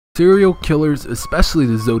Serial killers, especially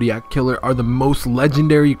the Zodiac Killer, are the most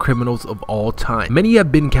legendary criminals of all time. Many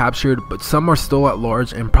have been captured, but some are still at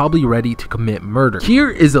large and probably ready to commit murder. Here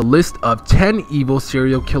is a list of 10 evil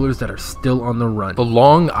serial killers that are still on the run. The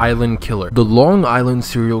Long Island Killer. The Long Island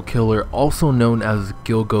serial killer, also known as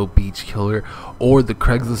Gilgo Beach Killer or the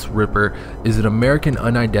Craigslist Ripper, is an American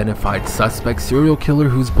unidentified suspect serial killer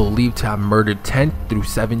who's believed to have murdered 10 through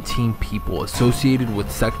 17 people associated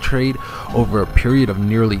with sex trade over a period of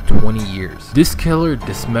nearly 20 years. This killer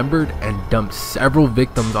dismembered and dumped several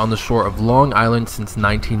victims on the shore of Long Island since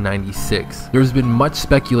 1996. There's been much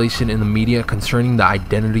speculation in the media concerning the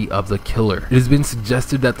identity of the killer. It has been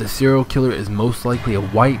suggested that the serial killer is most likely a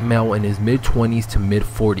white male in his mid-20s to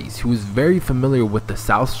mid-40s who is very familiar with the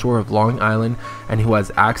south shore of Long Island and who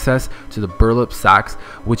has access to the burlap sacks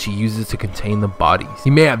which he uses to contain the bodies. He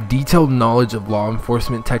may have detailed knowledge of law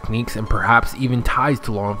enforcement techniques and perhaps even ties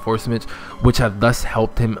to law enforcement, which have thus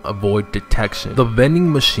helped him avoid detection. The Vending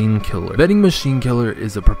Machine Killer. Vending Machine Killer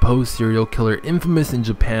is a proposed serial killer infamous in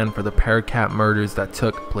Japan for the Paracat murders that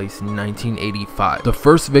took place in 1985. The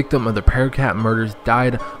first victim of the Paracat murders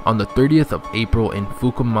died on the 30th of April in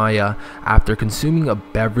Fukuoka after consuming a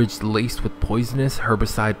beverage laced with poisonous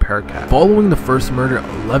herbicide Paracat. Following the first murder,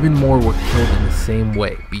 11 more were killed in the same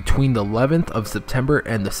way between the 11th of September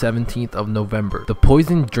and the 17th of November. The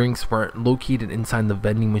poisoned drinks weren't located inside the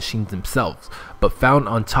vending machines themselves, but found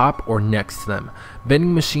on top or next to them.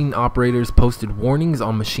 Vending machine operators posted warnings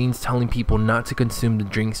on machines telling people not to consume the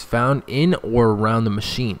drinks found in or around the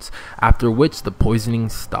machines, after which the poisoning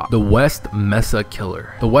stopped. The West Mesa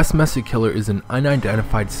Killer. The West Mesa Killer is an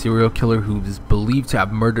unidentified serial killer who is believed to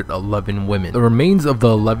have murdered 11 women. The remains of the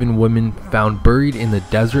 11 women found buried in the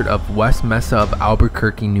desert of West Mesa of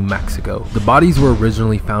Albuquerque, New Mexico. The bodies were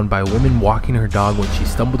originally found by a woman walking her dog when she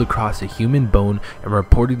stumbled across a human bone and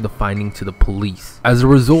reported the finding to the police. As a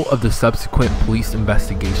result of the subsequent police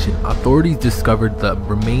investigation, authorities discovered the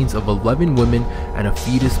remains of 11 women and a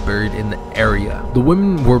fetus buried in the area. The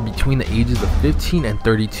women were between the ages of 15 and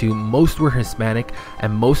 32, most were Hispanic,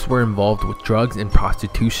 and most were involved with drugs and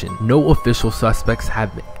prostitution. No official suspects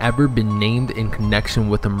have ever been named in connection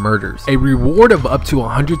with the murders. A reward of up to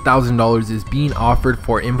 $100,000 is being offered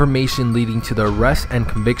for information leading to the arrest and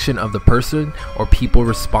conviction of the person or people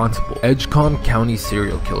responsible. Edgecombe County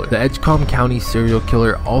Serial Killer. The Edgecombe County Serial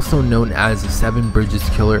Killer, also known as the Seven Bridges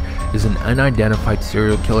Killer, is an unidentified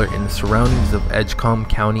serial killer in the surroundings of Edgecombe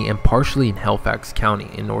County and partially in Halifax County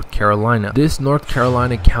in North Carolina. This North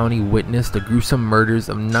Carolina county witnessed the gruesome murders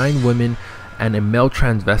of 9 women and a male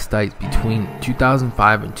transvestite between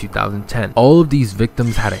 2005 and 2010. All of these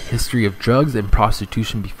victims had a history of drugs and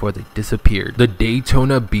prostitution before they disappeared. The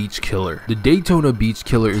Daytona Beach Killer. The Daytona Beach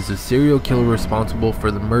Killer is a serial killer responsible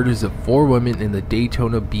for the murders of 4 women in the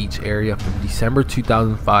Daytona Beach area from December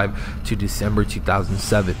 2005 to December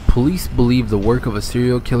 2007. Police believe the work of a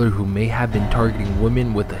serial killer who may have been targeting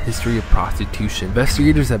women with a history of prostitution.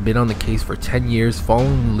 Investigators have been on the case for 10 years,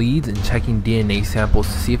 following leads and checking DNA samples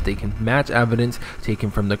to see if they can match evidence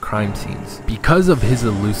taken from the crime scenes. Because of his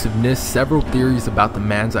elusiveness, several theories about the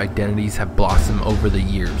man's identities have blossomed over the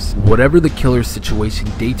years. Whatever the killer's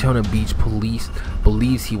situation, Daytona Beach police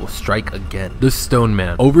believes he will strike again. The Stone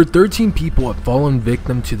Man. Over 13 people have fallen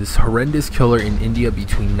victim to this horrendous killer in India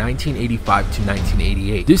between 1985 to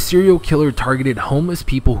 1988. This serial killer targeted homeless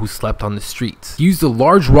people who slept on the streets. He used a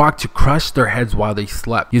large rock to crush their heads while they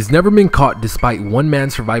slept. He has never been caught despite one man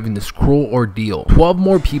surviving this cruel ordeal. 12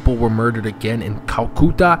 more people were murdered again in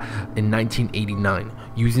Calcutta in 1989.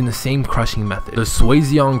 Using the same crushing method. The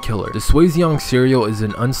Swaseong Killer. The Swaseong serial is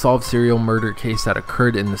an unsolved serial murder case that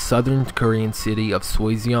occurred in the southern Korean city of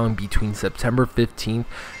Swaseong between September 15,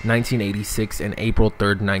 1986 and April 3,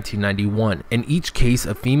 1991. In each case,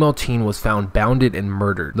 a female teen was found bounded and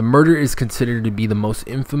murdered. The murder is considered to be the most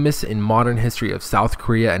infamous in modern history of South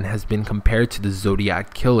Korea and has been compared to the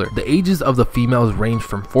Zodiac Killer. The ages of the females range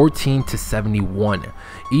from 14 to 71.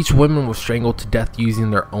 Each woman was strangled to death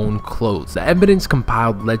using their own clothes. The evidence compiled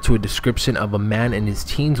led to a description of a man in his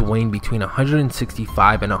teens weighing between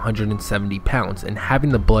 165 and 170 pounds and having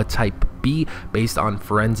the blood type B based on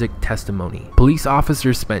forensic testimony. Police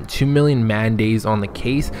officers spent 2 million man days on the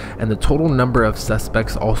case, and the total number of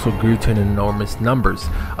suspects also grew to enormous numbers,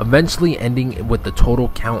 eventually ending with the total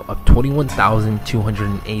count of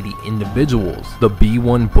 21,280 individuals. The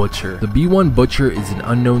B1 Butcher. The B1 Butcher is an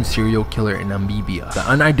unknown serial killer in Namibia. The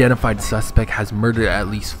unidentified suspect has murdered at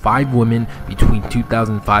least 5 women between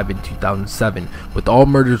 2005 and 2007, with all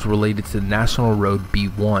murders related to the National Road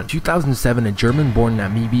B1. In 2007, a German-born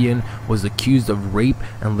Namibian was accused of rape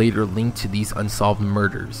and later linked to these unsolved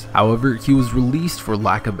murders. However, he was released for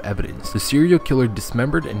lack of evidence. The serial killer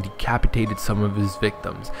dismembered and decapitated some of his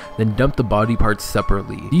victims, then dumped the body parts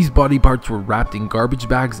separately. These body parts were wrapped in garbage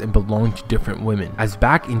bags and belonged to different women. As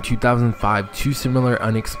back in 2005, 2 similar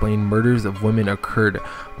unexplained murders of women occurred.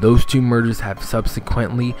 Those 2 murders have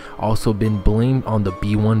subsequently also been blamed on the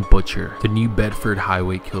B1 Butcher, the New Bedford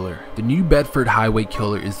Highway Killer. The New Bedford Highway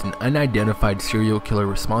Killer is an unidentified serial killer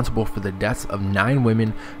responsible for the deaths of 9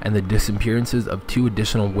 women and the disappearances of 2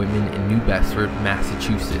 additional women in New Bedford,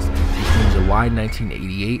 Massachusetts between July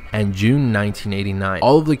 1988 and June 1989.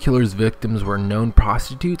 All of the killer's victims were known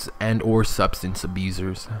prostitutes and/or substance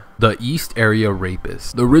abusers. The East Area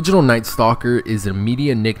Rapist. The original Night Stalker is a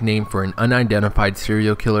media nickname for an unidentified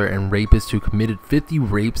serial killer and rapist who committed 50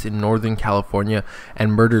 rapes in Northern California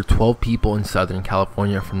and murdered 12 people in Southern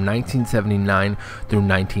California from 1979 through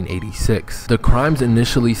 1986. The crimes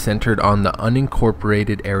initially centered on the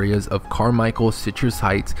unincorporated areas of Carmichael, Citrus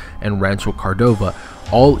Heights, and Rancho Cordova,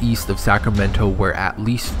 all east of Sacramento, where at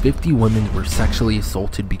least 50 women were sexually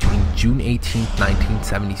assaulted between June 18,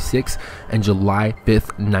 1976 and July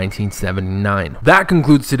 5th, 1979. That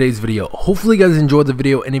concludes today's video. Hopefully you guys enjoyed the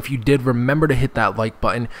video, and if you did, remember to hit that like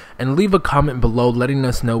button and leave a comment below letting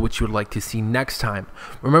us know what you would like to see next time.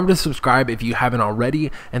 Remember to subscribe if you haven't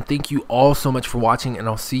already, and thank you all so much for watching, and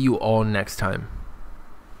I'll see you all next time.